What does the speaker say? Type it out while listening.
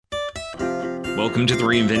Welcome to the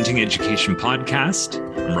Reinventing Education podcast.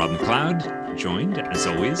 I'm Rob McLeod, joined, as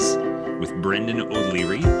always, with Brendan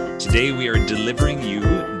O'Leary. Today, we are delivering you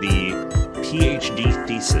the PhD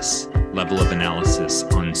thesis level of analysis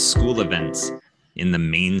on school events in the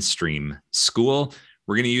mainstream school.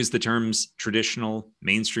 We're going to use the terms traditional,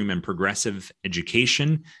 mainstream, and progressive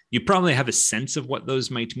education. You probably have a sense of what those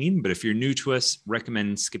might mean, but if you're new to us,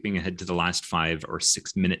 recommend skipping ahead to the last 5 or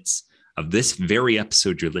 6 minutes of this very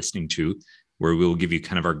episode you're listening to, where we'll give you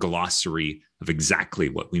kind of our glossary of exactly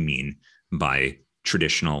what we mean by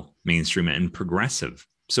traditional, mainstream, and progressive.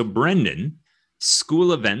 So, Brendan,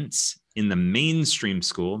 school events in the mainstream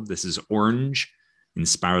school, this is orange in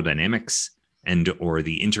spiral dynamics and or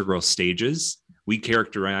the integral stages. We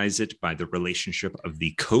characterize it by the relationship of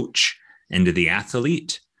the coach and the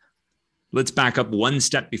athlete. Let's back up one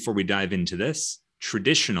step before we dive into this.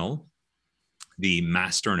 Traditional, the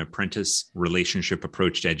master and apprentice relationship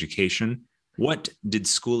approach to education. What did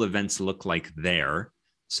school events look like there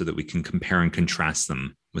so that we can compare and contrast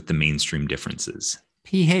them with the mainstream differences?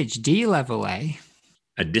 PhD level, eh?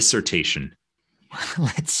 A dissertation.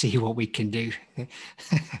 Let's see what we can do.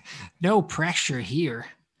 No pressure here.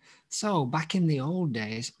 So back in the old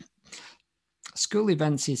days, school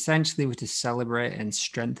events essentially were to celebrate and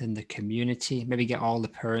strengthen the community, maybe get all the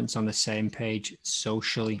parents on the same page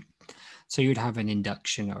socially. So you'd have an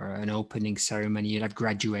induction or an opening ceremony, you'd have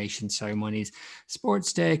graduation ceremonies,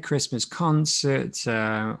 sports day, Christmas concerts,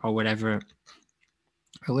 or whatever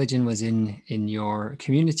religion was in your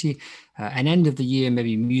community. An end of the year,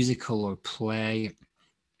 maybe musical or play,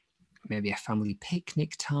 maybe a family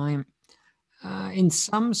picnic time. In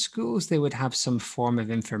some schools, they would have some form of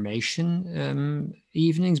information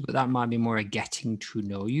evenings, but that might be more a getting to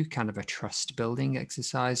know you, kind of a trust building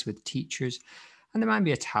exercise with teachers. And there might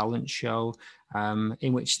be a talent show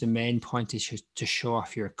in which the main point is to show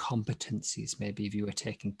off your competencies, maybe if you were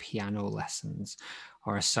taking piano lessons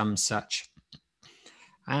or some such.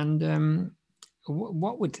 And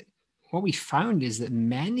what we found is that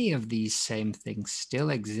many of these same things still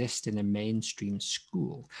exist in a mainstream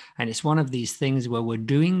school. And it's one of these things where we're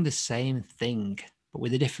doing the same thing, but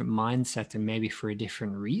with a different mindset and maybe for a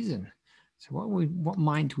different reason. So what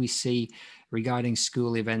might we see regarding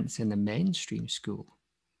school events in the mainstream school?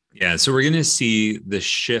 Yeah, so we're going to see the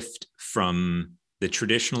shift from the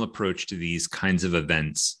traditional approach to these kinds of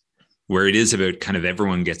events, where it is about kind of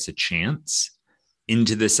everyone gets a chance,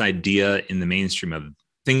 into this idea in the mainstream of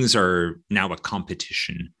things are now a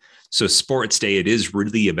competition. So sports day, it is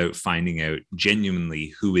really about finding out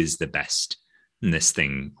genuinely who is the best in this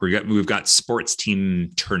thing. We've got sports team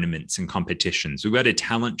tournaments and competitions. We've got a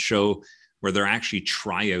talent show where there are actually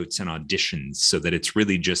tryouts and auditions, so that it's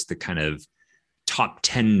really just the kind of top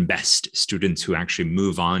 10 best students who actually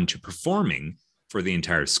move on to performing for the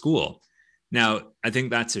entire school. Now, I think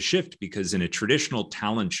that's a shift, because in a traditional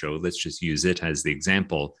talent show, let's just use it as the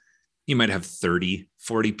example, you might have 30,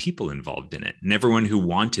 40 people involved in it, and everyone who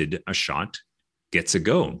wanted a shot gets a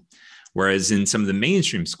go. Whereas in some of the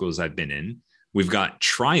mainstream schools I've been in, we've got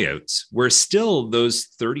tryouts where still those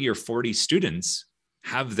 30 or 40 students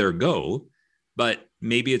have their go, but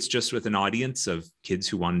maybe it's just with an audience of kids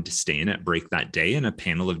who wanted to stay in at break that day and a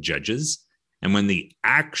panel of judges. And when the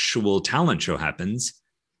actual talent show happens,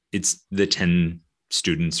 it's the 10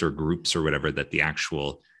 students or groups or whatever that the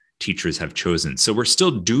actual teachers have chosen. So we're still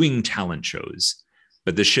doing talent shows,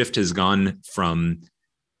 but the shift has gone from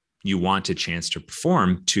you want a chance to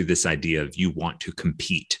perform to this idea of you want to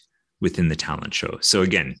compete within the talent show. So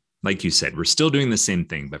again, like you said, we're still doing the same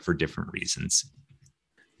thing, but for different reasons.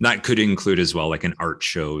 That could include as well, like an art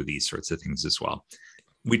show, these sorts of things as well.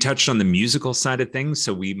 We touched on the musical side of things.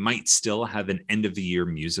 So we might still have an end of the year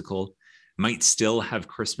musical, might still have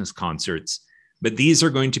Christmas concerts, but these are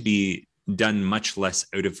going to be done much less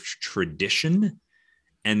out of tradition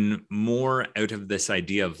and more out of this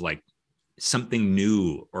idea of like something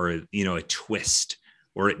new, or, you know, a twist,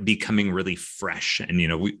 or it becoming really fresh. And, you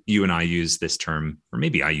know, you and I use this term, or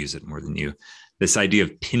maybe I use it more than you, this idea of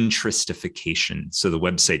Pinterestification. So the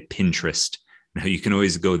website Pinterest, and how you can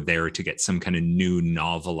always go there to get some kind of new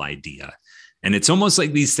novel idea. And it's almost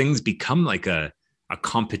like these things become like a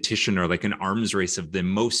competition, or like an arms race of the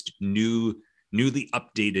most newly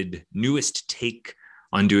updated, newest take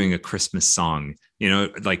on doing a Christmas song, you know,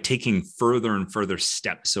 like taking further and further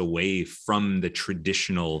steps away from the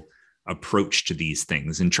traditional approach to these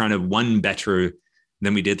things and trying to one better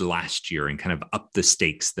than we did last year and kind of up the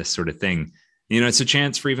stakes, this sort of thing. You know, it's a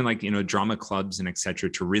chance for even like, you know, drama clubs and et cetera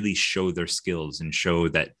to really show their skills and show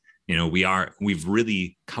that, you know, we've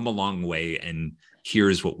really come a long way and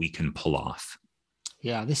here's what we can pull off.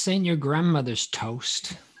 Yeah, this ain't your grandmother's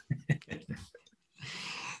toast.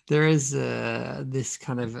 there is this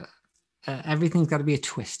kind of everything's got to be a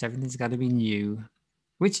twist. Everything's got to be new,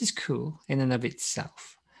 which is cool in and of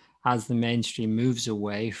itself. As the mainstream moves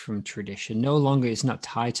away from tradition, no longer it's not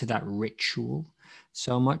tied to that ritual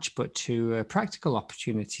so much, but to practical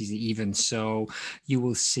opportunities. Even so, you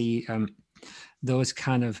will see those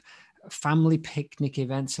kind of family picnic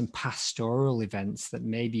events and pastoral events that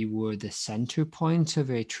maybe were the center point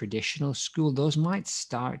of a traditional school. Those might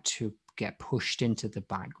start to get pushed into the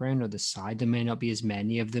background or the side. There may not be as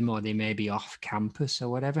many of them, or they may be off campus or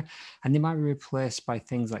whatever, and they might be replaced by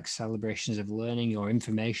things like celebrations of learning or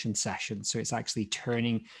information sessions. So it's actually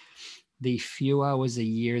turning the few hours a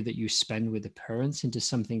year that you spend with the parents into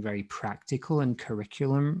something very practical and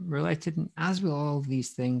curriculum related. And as with all of these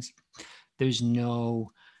things, there's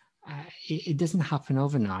no it doesn't happen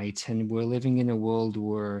overnight, and we're living in a world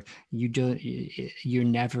where you're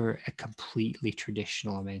never a completely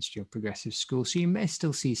traditional or mainstream progressive school. So you may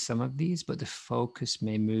still see some of these, but the focus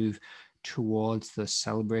may move towards those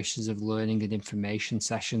celebrations of learning and information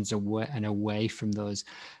sessions away from those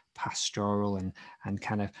pastoral and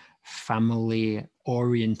kind of family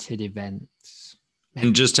oriented events.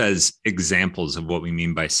 And just as examples of what we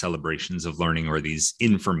mean by celebrations of learning or these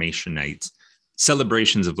information nights,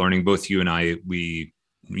 celebrations of learning, both you and I, we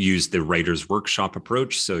use the writer's workshop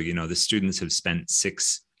approach. So, the students have spent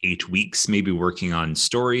 6-8 weeks maybe working on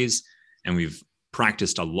stories, and we've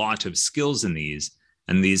practiced a lot of skills in these.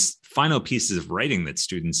 And these final pieces of writing that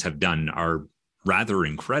students have done are rather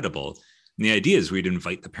incredible. And the idea is we'd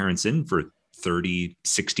invite the parents in for 30,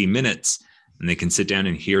 60 minutes, and they can sit down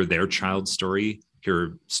and hear their child's story,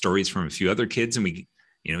 hear stories from a few other kids, and we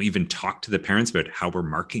even talk to the parents about how we're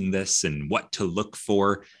marking this and what to look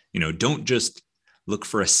for. Don't just look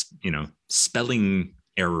for spelling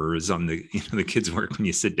errors on the kids' work when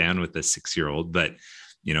you sit down with a 6-year-old, but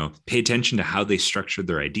pay attention to how they structure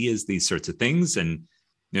their ideas, these sorts of things. And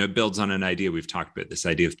it builds on an idea we've talked about, this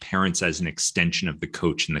idea of parents as an extension of the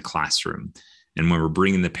coach in the classroom. And when we're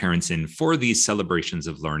bringing the parents in for these celebrations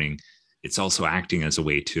of learning, it's also acting as a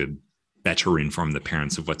way to better inform the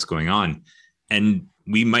parents of what's going on. And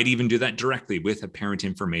we might even do that directly with a parent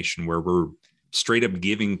information, where we're straight up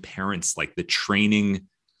giving parents like the training,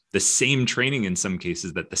 the same training in some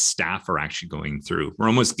cases that the staff are actually going through. We're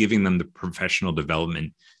almost giving them the professional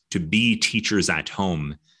development to be teachers at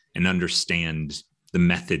home and understand the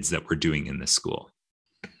methods that we're doing in the school.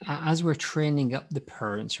 As we're training up the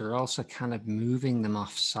parents, we're also kind of moving them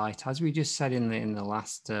off site, as we just said in the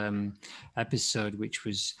last episode, which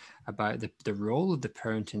was about the role of the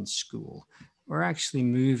parent in school. We're actually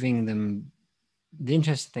moving them. The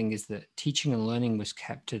interesting thing is that teaching and learning was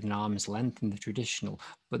kept at an arm's length in the traditional,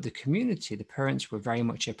 but the community, the parents, were very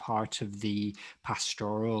much a part of the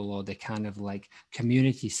pastoral or the kind of like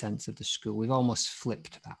community sense of the school. We've almost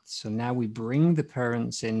flipped that. So now we bring the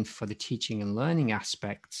parents in for the teaching and learning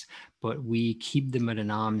aspects, but we keep them at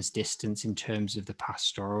an arm's distance in terms of the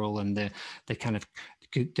pastoral and the kind of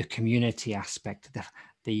the community aspect,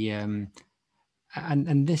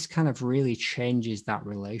 and this kind of really changes that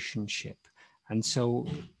relationship. And so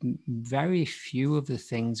very few of the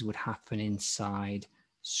things would happen inside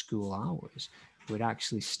school hours. We'd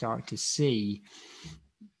actually start to see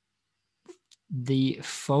the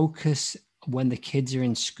focus when the kids are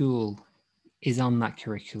in school is on that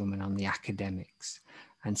curriculum and on the academics.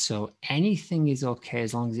 And so anything is okay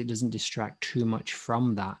as long as it doesn't distract too much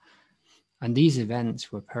from that. And these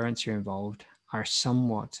events where parents are involved are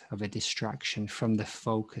somewhat of a distraction from the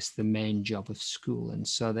focus, the main job of school. And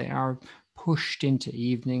so they are pushed into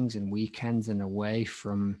evenings and weekends and away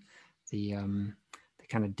from the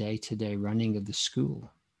kind of day-to-day running of the school.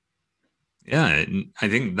 Yeah, and I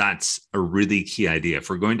think that's a really key idea. If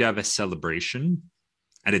we're going to have a celebration,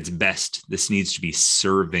 at its best, this needs to be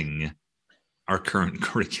serving our current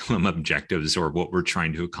curriculum objectives or what we're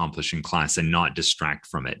trying to accomplish in class, and not distract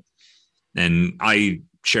from it. And I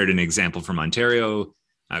shared an example from Ontario.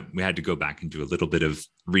 We had to go back and do a little bit of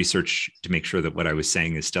research to make sure that what I was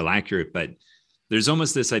saying is still accurate. But there's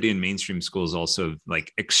almost this idea in mainstream schools also of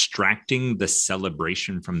like extracting the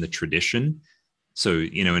celebration from the tradition. So,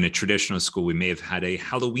 in a traditional school, we may have had a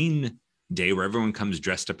Halloween day where everyone comes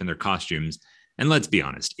dressed up in their costumes. And let's be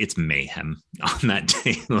honest, it's mayhem on that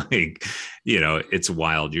day. It's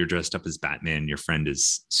wild. You're dressed up as Batman. Your friend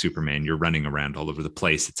is Superman. You're running around all over the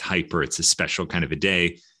place. It's hyper. It's a special kind of a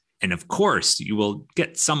day. And of course, you will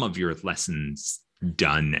get some of your lessons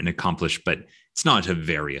done and accomplished, but it's not a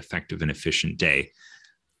very effective and efficient day.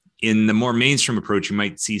 In the more mainstream approach, you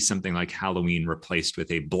might see something like Halloween replaced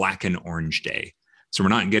with a black and orange day. So we're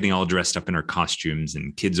not getting all dressed up in our costumes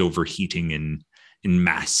and kids overheating in in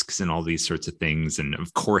masks and all these sorts of things. And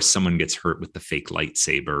of course, someone gets hurt with the fake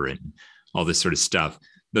lightsaber and all this sort of stuff.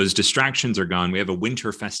 Those distractions are gone. We have a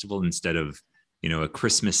winter festival instead of, a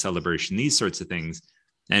Christmas celebration, these sorts of things.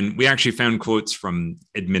 And we actually found quotes from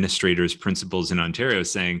administrators, principals in Ontario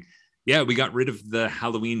saying, yeah, we got rid of the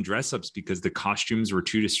Halloween dress ups because the costumes were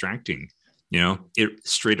too distracting. It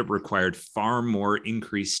straight up required far more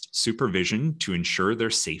increased supervision to ensure their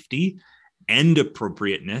safety and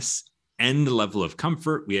appropriateness and the level of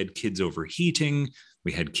comfort. We had kids overheating,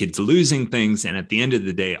 we had kids losing things. And at the end of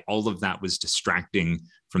the day, all of that was distracting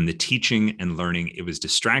from the teaching and learning. It was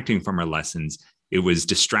distracting from our lessons. It was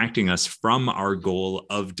distracting us from our goal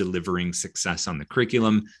of delivering success on the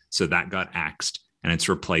curriculum. So that got axed, and it's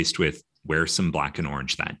replaced with wear some black and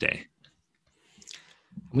orange that day.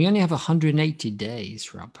 We only have 180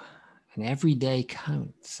 days, Rob, and every day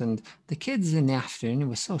counts. And the kids in the afternoon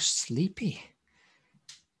were so sleepy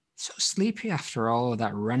after all of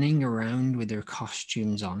that running around with their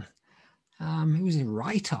costumes on. It was a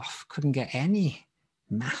write-off. Couldn't get any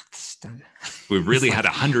maths done. We really had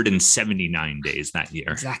 179 days that year.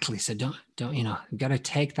 Exactly. So don't we've got to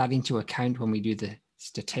take that into account when we do the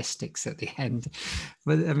statistics at the end.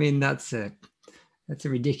 But I mean, that's a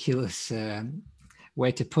ridiculous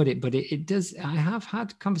way to put it. But it does. I have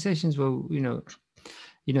had conversations where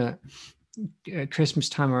at Christmas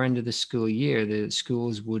time or end of the school year, the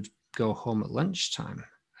schools would go home at lunchtime.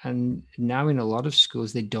 And now in a lot of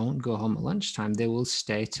schools, they don't go home at lunchtime. They will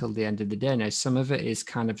stay till the end of the day. Now, some of it is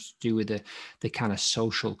kind of to do with the kind of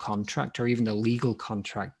social contract or even the legal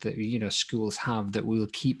contract that, schools have that will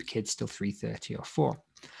keep kids till 3:30 or 4.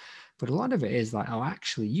 But a lot of it is like,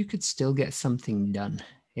 actually, you could still get something done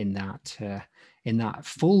in that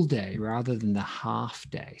full day rather than the half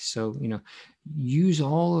day. So, use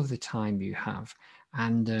all of the time you have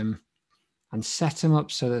and set them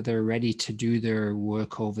up so that they're ready to do their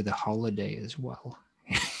work over the holiday as well.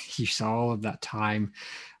 Use all of that time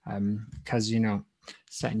because,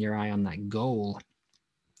 setting your eye on that goal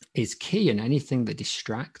is key, and anything that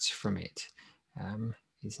distracts from it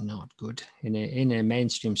is not good in a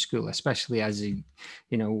mainstream school, especially as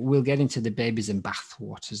we'll get into the babies and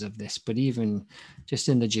bathwaters of this, but even just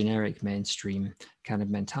in the generic mainstream kind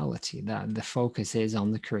of mentality, that the focus is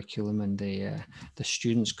on the curriculum and the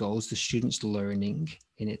students' goals, the students' learning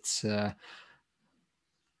in its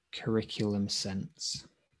curriculum sense.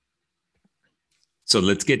 So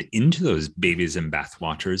let's get into those babies and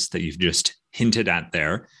bathwaters that you've just hinted at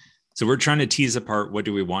there. So we're trying to tease apart, what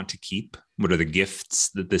do we want to keep? What are the gifts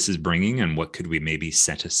that this is bringing, and what could we maybe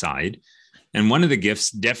set aside? And one of the gifts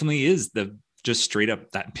definitely is just straight up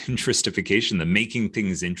that Pinterestification, the making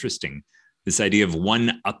things interesting. This idea of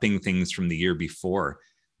one-upping things from the year before.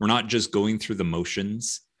 We're not just going through the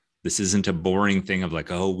motions. This isn't a boring thing of like,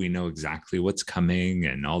 we know exactly what's coming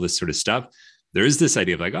and all this sort of stuff. There is this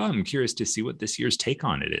idea of like, I'm curious to see what this year's take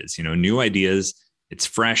on it is. New ideas. It's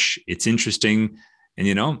fresh. It's interesting.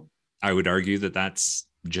 And, I would argue that that's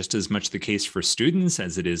just as much the case for students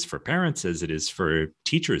as it is for parents, as it is for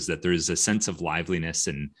teachers, that there's a sense of liveliness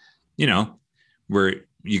and, where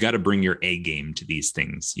you got to bring your A game to these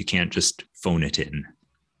things. You can't just phone it in.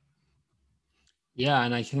 Yeah.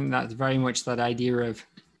 And I think that's very much that idea of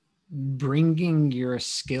bringing your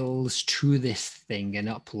skills to this thing and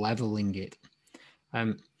up leveling it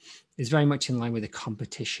is very much in line with the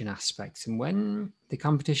competition aspects. And when the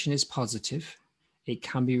competition is positive, it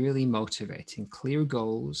can be really motivating. Clear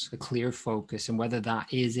goals, a clear focus, and whether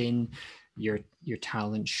that is in your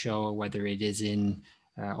talent show, or whether it is in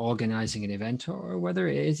organizing an event, or whether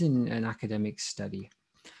it is in an academic study.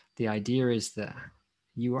 The idea is that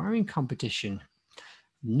you are in competition,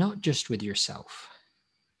 not just with yourself.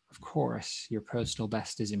 Of course, your personal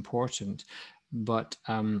best is important, but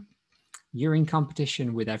you're in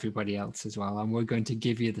competition with everybody else as well. And we're going to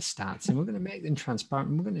give you the stats, and we're going to make them transparent.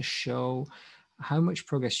 And we're going to show how much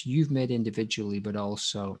progress you've made individually, but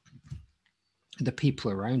also the people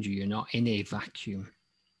around you. You're not in a vacuum.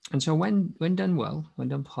 And so when done well, when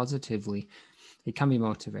done positively, it can be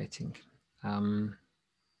motivating. And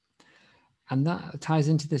that ties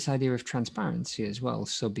into this idea of transparency as well.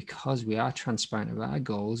 So because we are transparent about our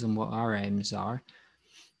goals and what our aims are,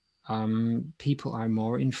 people are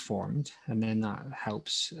more informed, and then that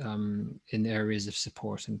helps in areas of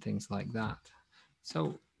support and things like that.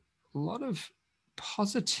 So a lot of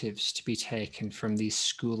positives to be taken from these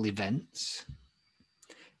school events.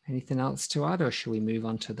 Anything else to add, or should we move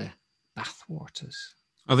on to the bathwaters?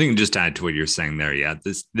 I think just add to what you're saying there. Yeah.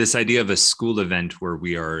 This idea of a school event where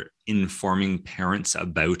we are informing parents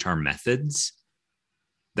about our methods,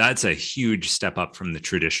 that's a huge step up from the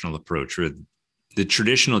traditional approach, where the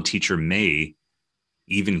traditional teacher may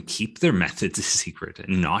even keep their methods a secret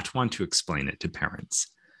and not want to explain it to parents.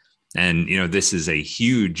 And, this is a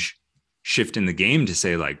huge shift in the game to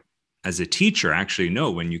say, like, as a teacher, actually, no,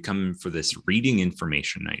 when you come for this reading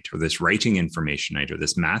information night or this writing information night or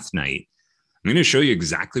this math night, I'm going to show you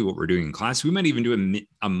exactly what we're doing in class. We might even do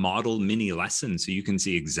a model mini lesson so you can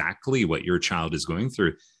see exactly what your child is going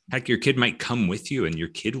through. Heck, your kid might come with you and your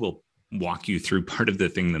kid will walk you through part of the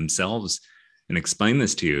thing themselves and explain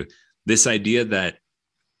this to you. This idea that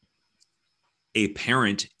a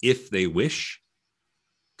parent, if they wish,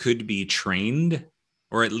 could be trained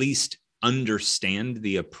or at least understand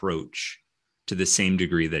the approach to the same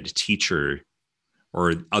degree that a teacher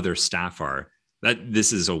or other staff are, that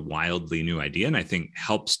this is a wildly new idea, and I think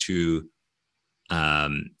helps to,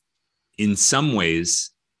 in some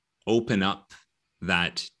ways, open up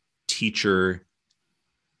that teacher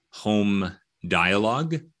home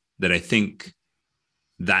dialogue that I think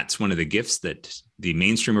that's one of the gifts that the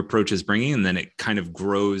mainstream approach is bringing. And then it kind of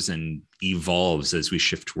grows and evolves as we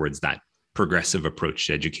shift towards that progressive approach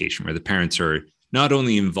to education, where the parents are not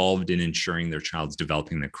only involved in ensuring their child's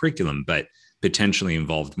developing the curriculum, but potentially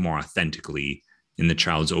involved more authentically in the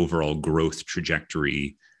child's overall growth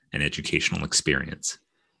trajectory and educational experience.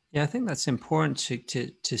 Yeah, I think that's important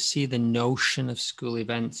to see the notion of school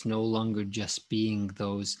events no longer just being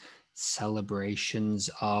those celebrations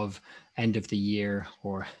of end of the year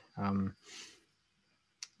or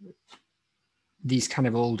these kind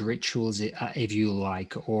of old rituals, if you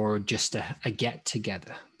like, or just a get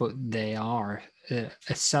together, but they are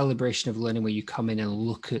a celebration of learning where you come in and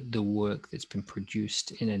look at the work that's been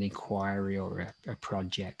produced in an inquiry or a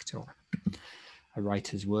project or a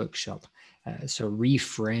writer's workshop. So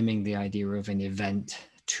reframing the idea of an event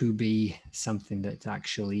to be something that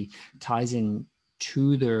actually ties in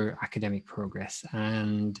to their academic progress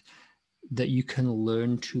and that you can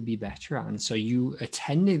learn to be better at. And so you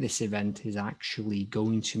attending this event is actually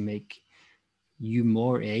going to make you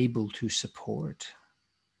more able to support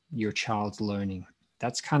your child's learning.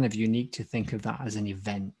 That's kind of unique to think of that as an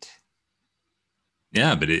event.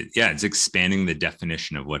 Yeah, but it's expanding the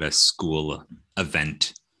definition of what a school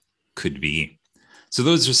event could be. So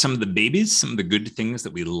those are some of the babies, some of the good things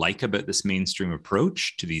that we like about this mainstream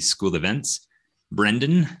approach to these school events.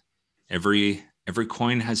 Brendan, every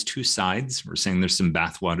coin has two sides. We're saying there's some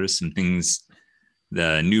bathwaters, some things,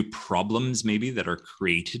 the new problems maybe that are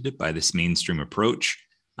created by this mainstream approach,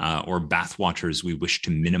 or bathwaters we wish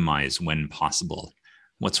to minimize when possible.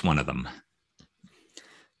 What's one of them?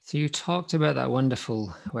 So you talked about that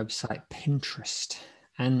wonderful website, Pinterest.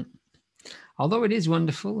 And although it is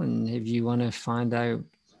wonderful, and if you want to find out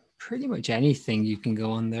pretty much anything, you can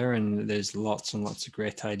go on there and there's lots and lots of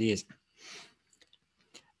great ideas.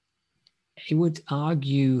 I would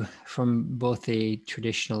argue from both a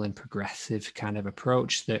traditional and progressive kind of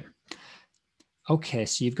approach that, okay,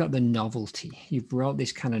 so you've got the novelty. You've brought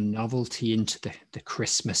this kind of novelty into the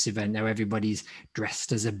Christmas event. Now everybody's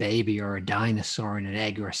dressed as a baby or a dinosaur and an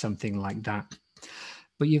egg or something like that.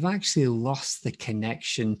 But you've actually lost the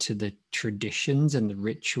connection to the traditions and the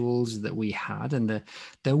rituals that we had. And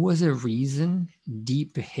there was a reason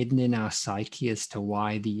deep hidden in our psyche as to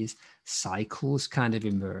why these cycles kind of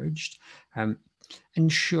emerged. And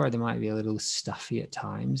sure, they might be a little stuffy at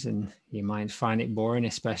times and you might find it boring,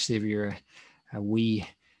 especially if you're a wee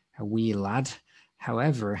lad.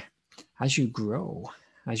 However, as you grow,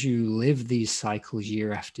 as you live these cycles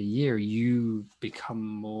year after year, you become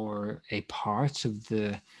more a part of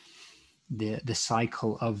the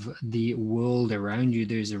cycle of the world around you.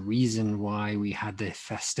 There's a reason why we had the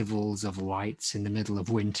festivals of lights in the middle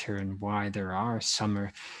of winter and why there are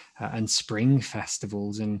summer and spring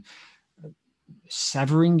festivals, and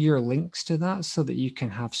severing your links to that so that you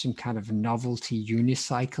can have some kind of novelty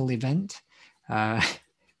unicycle event.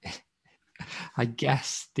 I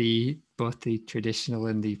guess both the traditional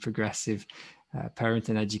and the progressive parent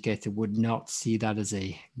and educator would not see that as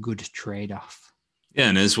a good trade-off. Yeah,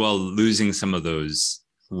 and as well, losing some of those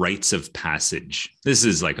rites of passage. This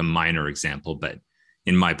is like a minor example, but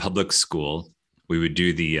in my public school, we would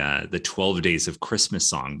do the 12 Days of Christmas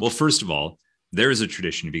song. Well, first of all, there is a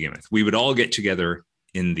tradition to begin with. We would all get together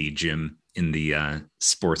in the gym, in the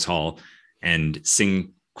sports hall, and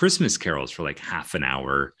sing Christmas carols for like half an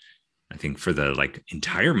hour, I think for the like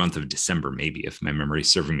entire month of December, maybe, if my memory is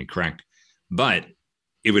serving me correct. But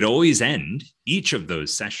it would always end, each of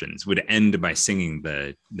those sessions would end by singing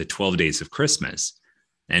the 12 Days of Christmas.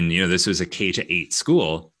 And, this was a K-8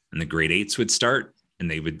 school, and the grade 8s would start and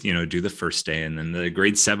they would, do the first day, and then the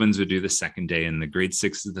grade 7s would do the second day, and the grade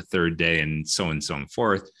 6s the third day, and so on and so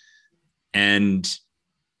forth. And,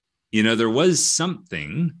 there was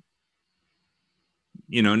something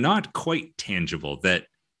not quite tangible, that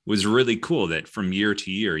was really cool, that from year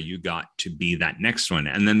to year, you got to be that next one.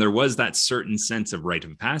 And then there was that certain sense of rite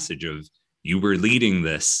of passage of you were leading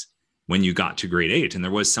this when you got to grade 8. And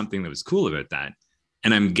there was something that was cool about that.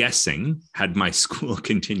 And I'm guessing, had my school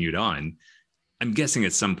continued on, I'm guessing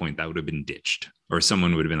at some point that would have been ditched, or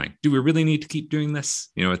someone would have been like, do we really need to keep doing this?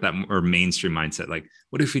 With that or mainstream mindset, like,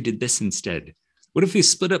 what if we did this instead? What if we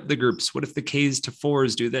split up the groups? What if the Ks to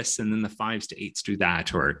 4s do this and then the 5s to 8s do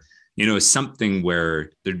that? Or, something where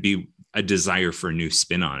there'd be a desire for a new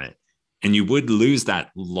spin on it. And you would lose that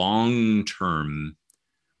long-term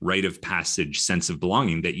rite of passage sense of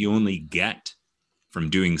belonging that you only get from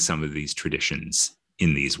doing some of these traditions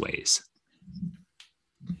in these ways.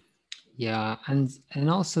 Yeah, and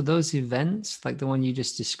also those events like the one you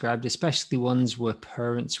just described, especially ones where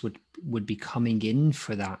parents would be coming in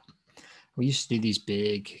for that. We used to do these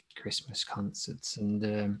big Christmas concerts,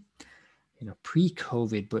 and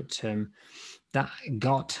pre-COVID, but that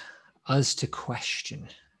got us to question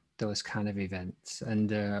those kind of events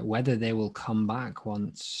and whether they will come back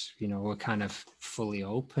once we're kind of fully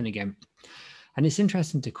open again. And it's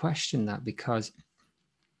interesting to question that because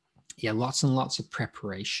lots and lots of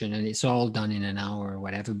preparation and it's all done in an hour or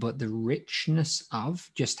whatever, but the richness of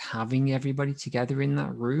just having everybody together in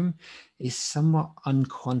that room is somewhat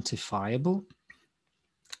unquantifiable.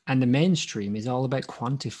 And the mainstream is all about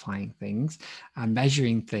quantifying things and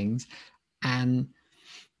measuring things. And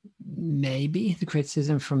maybe the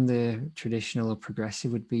criticism from the traditional or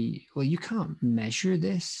progressive would be, well, you can't measure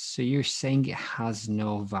this, so you're saying it has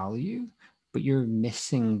no value, but you're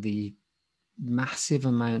missing the massive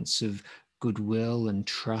amounts of goodwill and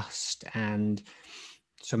trust and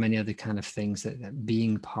so many other kind of things that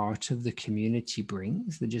being part of the community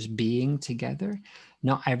brings, that just being together.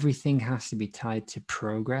 Not everything has to be tied to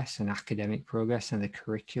progress and academic progress and the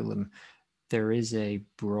curriculum. There is a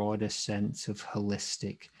broader sense of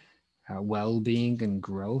holistic well-being and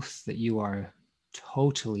growth that you are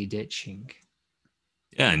totally ditching.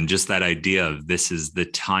 Yeah, and just that idea of this is the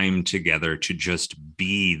time together to just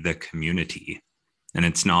be the community. And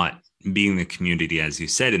it's not being the community, as you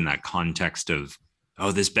said, in that context of,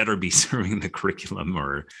 oh, this better be serving the curriculum,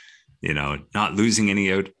 or, not losing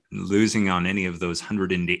on any of those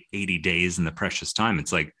 180 days in the precious time.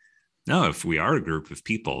 It's like, no, if we are a group of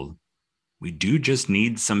people, we do just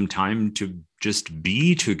need some time to just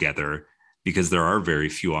be together, because there are very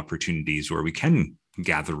few opportunities where we can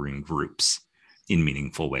gather in groups in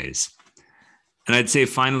meaningful ways. And I'd say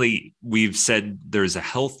finally, we've said there's a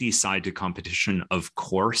healthy side to competition, of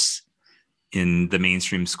course, in the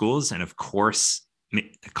mainstream schools. And of course,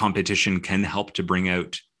 competition can help to bring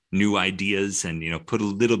out new ideas and, put a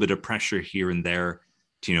little bit of pressure here and there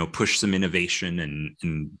to, push some innovation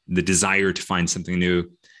and the desire to find something new.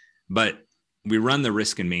 But we run the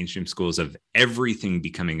risk in mainstream schools of everything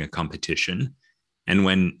becoming a competition. And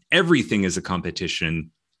when everything is a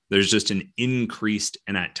competition, there's just an increased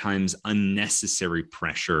and at times unnecessary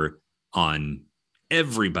pressure on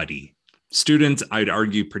everybody. Students, I'd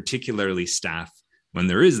argue, particularly staff, when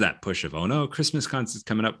there is that push of, oh no, Christmas concert's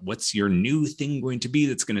coming up, what's your new thing going to be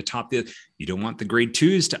that's going to top the, you don't want the grade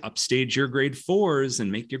 2s to upstage your grade 4s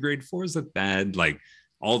and make your grade 4s look bad. Like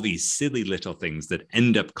all these silly little things that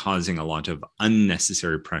end up causing a lot of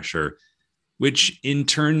unnecessary pressure, which in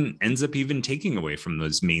turn ends up even taking away from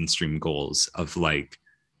those mainstream goals of like,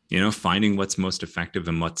 finding what's most effective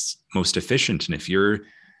and what's most efficient. And if you're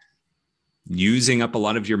using up a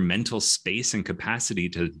lot of your mental space and capacity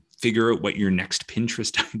to figure out what your next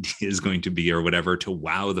Pinterest idea is going to be or whatever to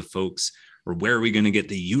wow the folks, or where are we going to get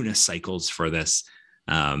the unicycles for this?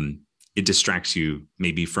 It distracts you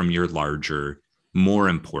maybe from your larger, more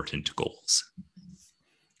important goals.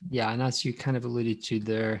 Yeah, and as you kind of alluded to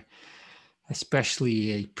there,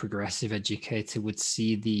 especially a progressive educator would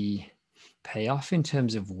see the payoff in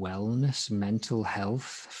terms of wellness, mental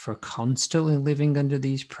health for constantly living under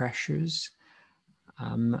these pressures.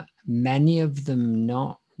 Many of them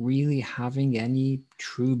not really having any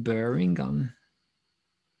true bearing on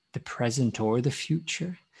the present or the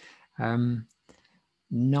future.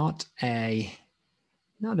 Not a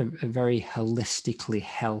very holistically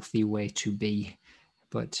healthy way to be,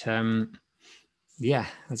 but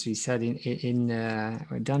as we said, in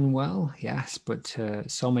we're done well, yes, but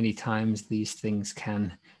so many times these things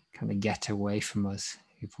can kind of get away from us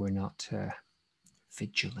if we're not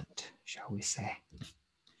vigilant, shall we say.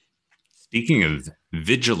 Speaking of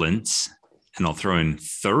vigilance, and I'll throw in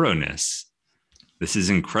thoroughness, this is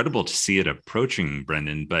incredible to see it approaching,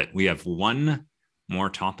 Brendan, but we have one more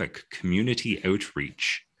topic, community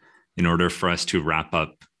outreach, in order for us to wrap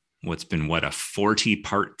up what's been a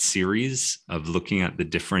 40-part series of looking at the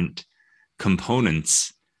different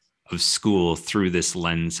components of school through this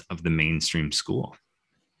lens of the mainstream school.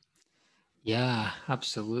 Yeah,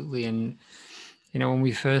 absolutely. And when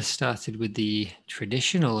we first started with the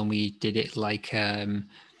traditional, and we did it like a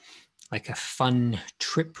fun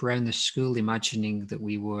trip around the school, imagining that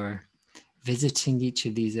we were visiting each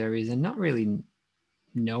of these areas and not really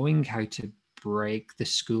knowing how to break the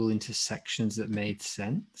school into sections that made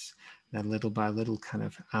sense. Then little by little, kind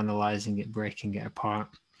of analyzing it, breaking it apart,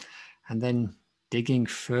 and then digging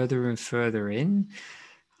further and further in.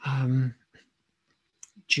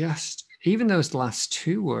 Just even those last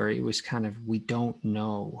two where it was kind of, we don't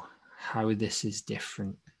know how this is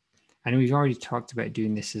different. And we've already talked about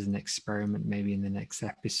doing this as an experiment, maybe in the next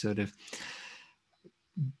episode, of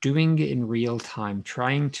doing it in real time,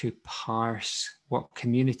 trying to parse what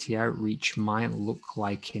community outreach might look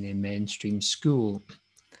like in a mainstream school.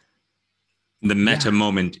 The meta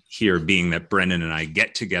moment here being that Brennan and I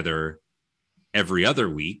get together every other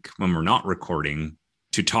week when we're not recording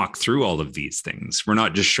to talk through all of these things. We're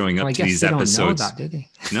not just showing up to these episodes. Don't know that, did they?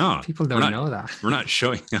 No, people don't know that. We're not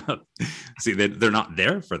showing up. See, they're not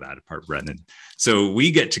there for that part, Brennan. So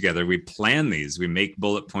we get together, we plan these, we make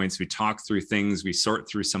bullet points, we talk through things, we sort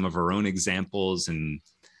through some of our own examples, and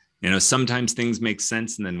sometimes things make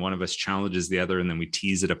sense, and then one of us challenges the other, and then we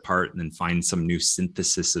tease it apart and then find some new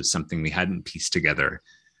synthesis of something we hadn't pieced together.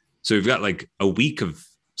 So we've got like a week of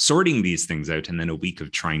sorting these things out, and then a week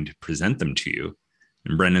of trying to present them to you.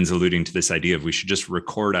 And Brennan's alluding to this idea of we should just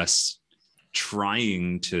record us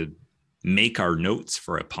trying to make our notes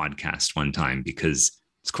for a podcast one time, because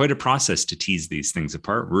it's quite a process to tease these things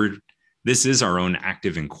apart. This is our own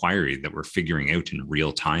active inquiry that we're figuring out in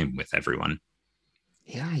real time with everyone.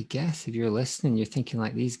 Yeah, I guess if you're listening, you're thinking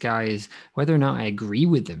like, these guys, whether or not I agree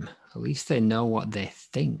with them, at least they know what they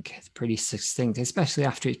think. It's pretty succinct, especially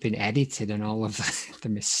after it's been edited and all of the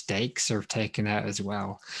mistakes are taken out as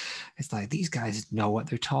well. It's like, these guys know what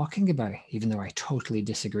they're talking about, even though I totally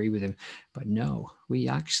disagree with them. But no, we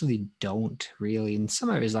actually don't really. In some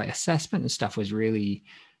areas, like assessment and stuff was really,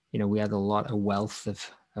 we had a lot of wealth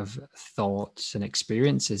of thoughts and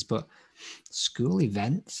experiences, but school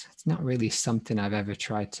events, it's not really something I've ever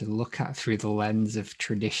tried to look at through the lens of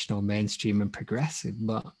traditional, mainstream, and progressive.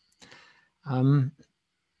 But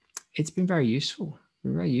it's been very useful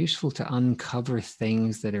to uncover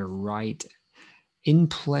things that are right in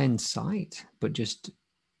plain sight, but just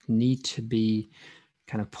need to be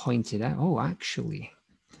kind of pointed out. Oh, actually,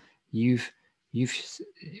 you've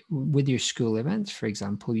with your school events, for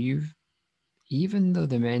example, even though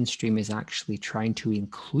the mainstream is actually trying to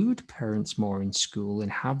include parents more in school and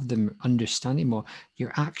have them understanding more,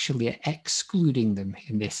 you're actually excluding them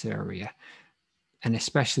in this area. And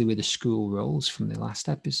especially with the school roles from the last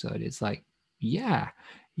episode, it's like, yeah,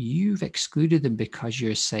 you've excluded them because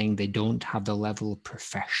you're saying they don't have the level of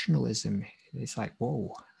professionalism. It's like,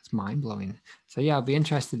 whoa, that's mind blowing. So yeah, I'll be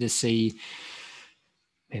interested to see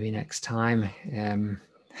maybe next time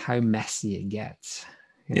how messy it gets.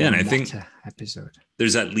 And I think episode.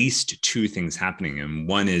 There's at least two things happening. And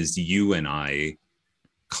one is you and I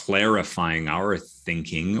clarifying our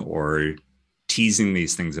thinking or teasing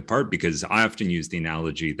these things apart, because I often use the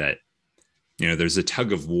analogy that, there's a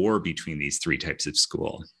tug of war between these three types of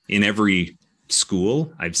school. In every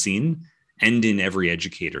school I've seen, and in every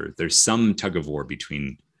educator, there's some tug of war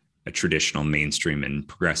between a traditional, mainstream, and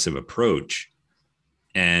progressive approach.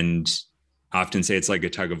 And I often say it's like a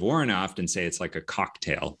tug of war, and I often say it's like a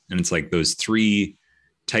cocktail. And it's like those three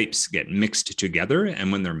types get mixed together.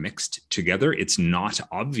 And when they're mixed together, it's not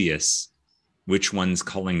obvious which one's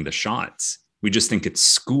calling the shots. We just think it's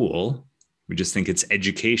school. We just think it's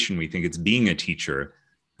education. We think it's being a teacher.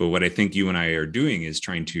 But what I think you and I are doing is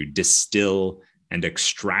trying to distill and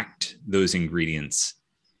extract those ingredients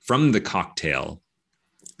from the cocktail,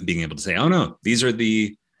 being able to say, oh no, this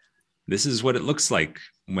is what it looks like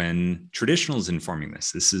when traditional is informing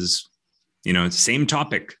this. This is, same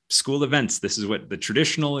topic, school events. This is what the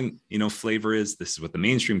traditional, flavor is. This is what the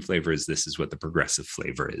mainstream flavor is. This is what the progressive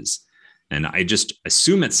flavor is. And I just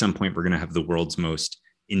assume at some point we're going to have the world's most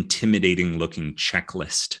intimidating looking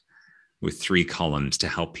checklist with 3 columns to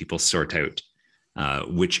help people sort out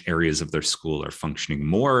which areas of their school are functioning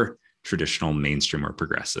more traditional, mainstream, or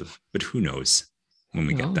progressive. But who knows when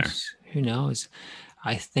we get there? Who knows?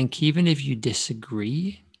 I think even if you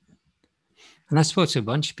disagree, and I spoke to a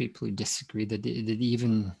bunch of people who disagree that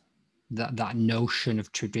even that notion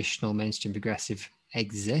of traditional, mainstream, progressive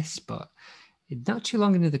exists, but not too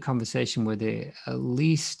long into the conversation where at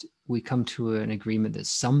least we come to an agreement that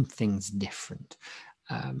something's different.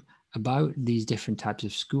 about these different types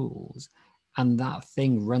of schools, and that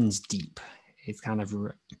thing runs deep. It's kind of,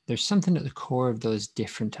 there's something at the core of those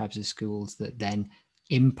different types of schools that then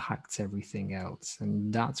impacts everything else.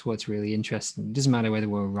 And that's what's really interesting. It doesn't matter whether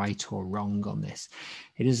we're right or wrong on this.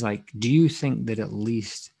 It is like, do you think that at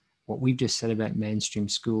least what we've just said about mainstream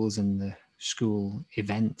schools and the school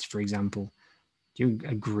events, for example, do you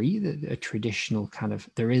agree that a traditional kind of,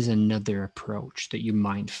 there is another approach that you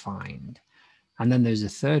might find? And then there's a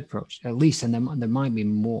third approach, at least, and there might be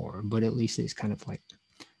more, but at least it's kind of like,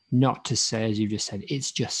 not to say, as you just said,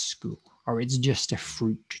 it's just school or it's just a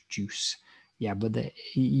fruit juice. Yeah, but there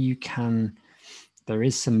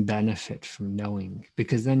is some benefit from knowing,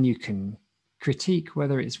 because then you can critique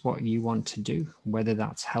whether it's what you want to do, whether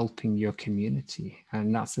that's helping your community.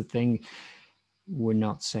 And that's the thing. We're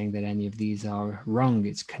not saying that any of these are wrong.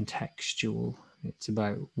 It's contextual. It's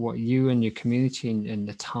about what you and your community and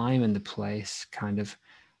the time and the place kind of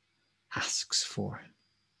asks for.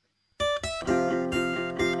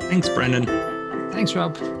 Thanks, Brendan. Thanks,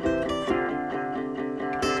 Rob.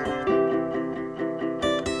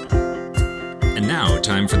 And now,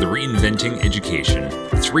 time for the Reinventing Education,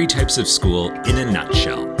 3 types of school in a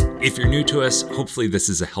nutshell. If you're new to us, hopefully this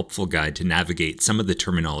is a helpful guide to navigate some of the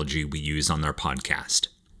terminology we use on our podcast.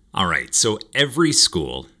 All right, so every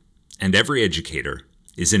school and every educator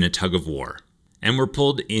is in a tug of war, and we're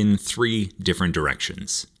pulled in 3 different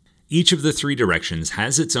directions. Each of the 3 directions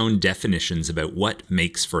has its own definitions about what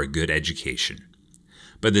makes for a good education.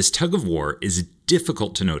 But this tug of war is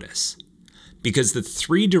difficult to notice, because the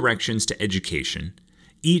 3 directions to education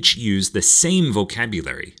each use the same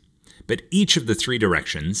vocabulary, but each of the 3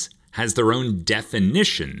 directions has their own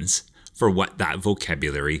definitions for what that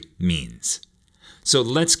vocabulary means. So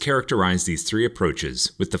let's characterize these 3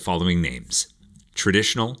 approaches with the following names: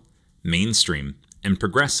 traditional, mainstream, and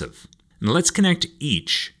progressive. And let's connect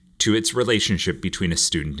each to its relationship between a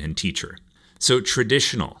student and teacher. So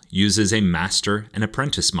traditional uses a master and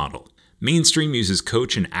apprentice model. Mainstream uses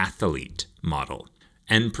coach and athlete model.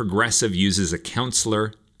 And progressive uses a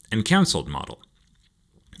counselor and counseled model.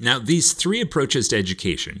 Now, these 3 approaches to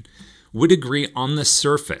education would agree on the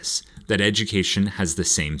surface that education has the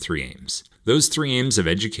same 3 aims. Those 3 aims of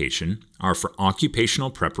education are for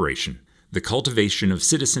occupational preparation, the cultivation of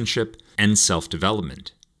citizenship, and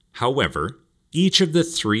self-development. However, each of the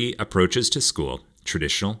 3 approaches to school,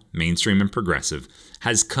 traditional, mainstream, and progressive,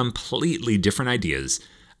 has completely different ideas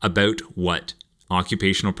about what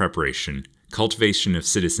occupational preparation, cultivation of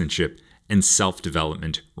citizenship, and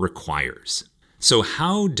self-development requires. So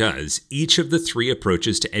how does each of the 3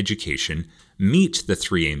 approaches to education meet the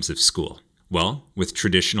 3 aims of school? Well, with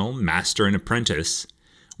traditional, master, and apprentice,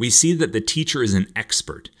 we see that the teacher is an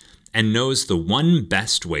expert and knows the one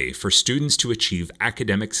best way for students to achieve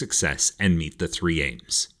academic success and meet the 3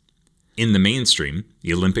 aims. In the mainstream,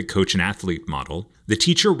 the Olympic coach and athlete model, the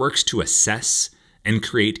teacher works to assess and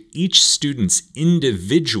create each student's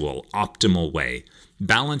individual optimal way,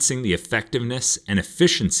 balancing the effectiveness and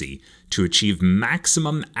efficiency to achieve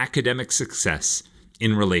maximum academic success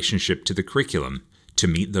in relationship to the curriculum to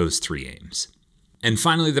meet those 3 aims. And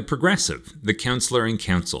finally, the progressive, the counselor and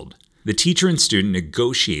counseled. The teacher and student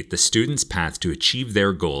negotiate the student's path to achieve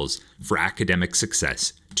their goals for academic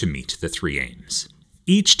success to meet the 3 aims.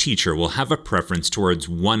 Each teacher will have a preference towards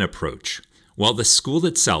one approach, while the school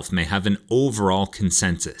itself may have an overall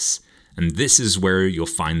consensus, and this is where you'll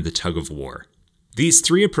find the tug of war. These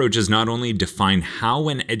 3 approaches not only define how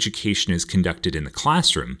an education is conducted in the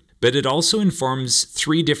classroom, but it also informs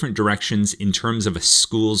 3 different directions in terms of a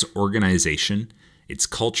school's organization, its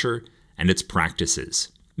culture, and its practices.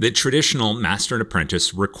 The traditional master and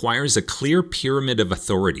apprentice requires a clear pyramid of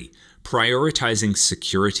authority, prioritizing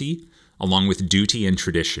security along with duty and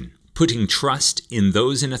tradition, putting trust in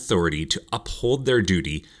those in authority to uphold their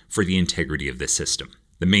duty for the integrity of the system.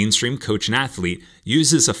 The mainstream coach and athlete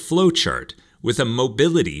uses a flowchart with a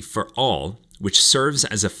mobility for all, which serves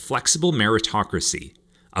as a flexible meritocracy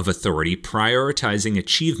of authority, prioritizing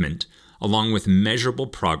achievement along with measurable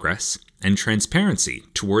progress and transparency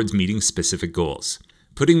towards meeting specific goals,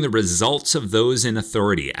 putting the results of those in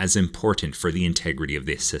authority as important for the integrity of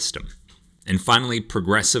the system. And finally,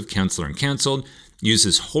 progressive counselor and counseled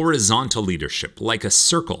uses horizontal leadership like a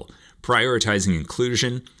circle, prioritizing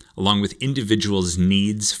inclusion along with individuals'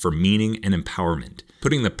 needs for meaning and empowerment,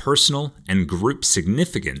 putting the personal and group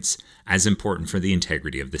significance as important for the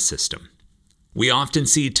integrity of the system. We often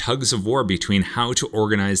see tugs of war between how to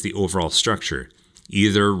organize the overall structure,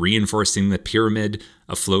 either reinforcing the pyramid,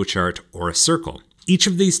 a flowchart, or a circle. Each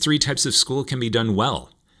of these 3 types of school can be done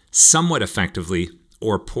well, somewhat effectively,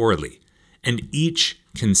 or poorly, and each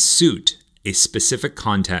can suit a specific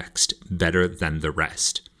context better than the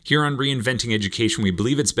rest. Here on Reinventing Education, we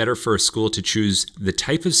believe it's better for a school to choose the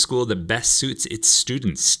type of school that best suits its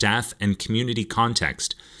students, staff, and community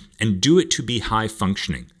context, and do it to be high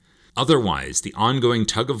functioning. Otherwise, the ongoing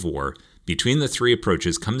tug of war between the three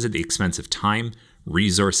approaches comes at the expense of time,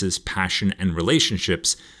 resources, passion, and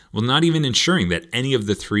relationships, while not even ensuring that any of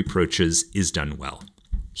the three approaches is done well.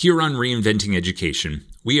 Here on Reinventing Education,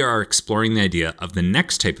 we are exploring the idea of the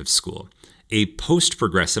next type of school, a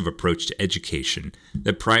post-progressive approach to education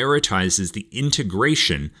that prioritizes the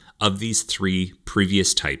integration of these three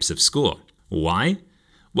previous types of school. Why?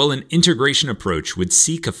 Well, an integration approach would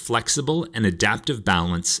seek a flexible and adaptive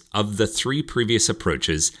balance of the three previous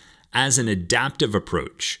approaches as an adaptive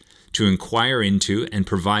approach to inquire into and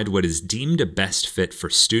provide what is deemed a best fit for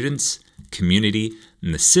students, community,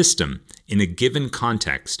 and the system in a given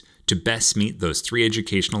context to best meet those three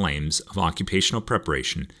educational aims of occupational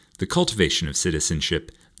preparation, the cultivation of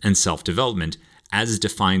citizenship, and self-development as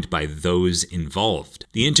defined by those involved.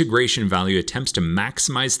 The integration value attempts to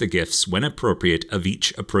maximize the gifts when appropriate of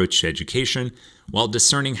each approach to education while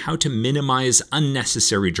discerning how to minimize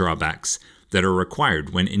unnecessary drawbacks that are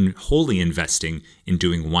required when wholly investing in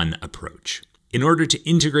doing one approach. In order to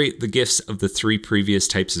integrate the gifts of the three previous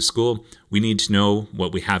types of school, we need to know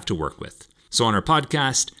what we have to work with. So on our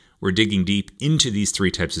podcast, we're digging deep into these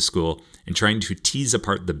three types of school and trying to tease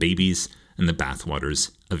apart the babies and the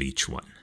bathwaters of each one.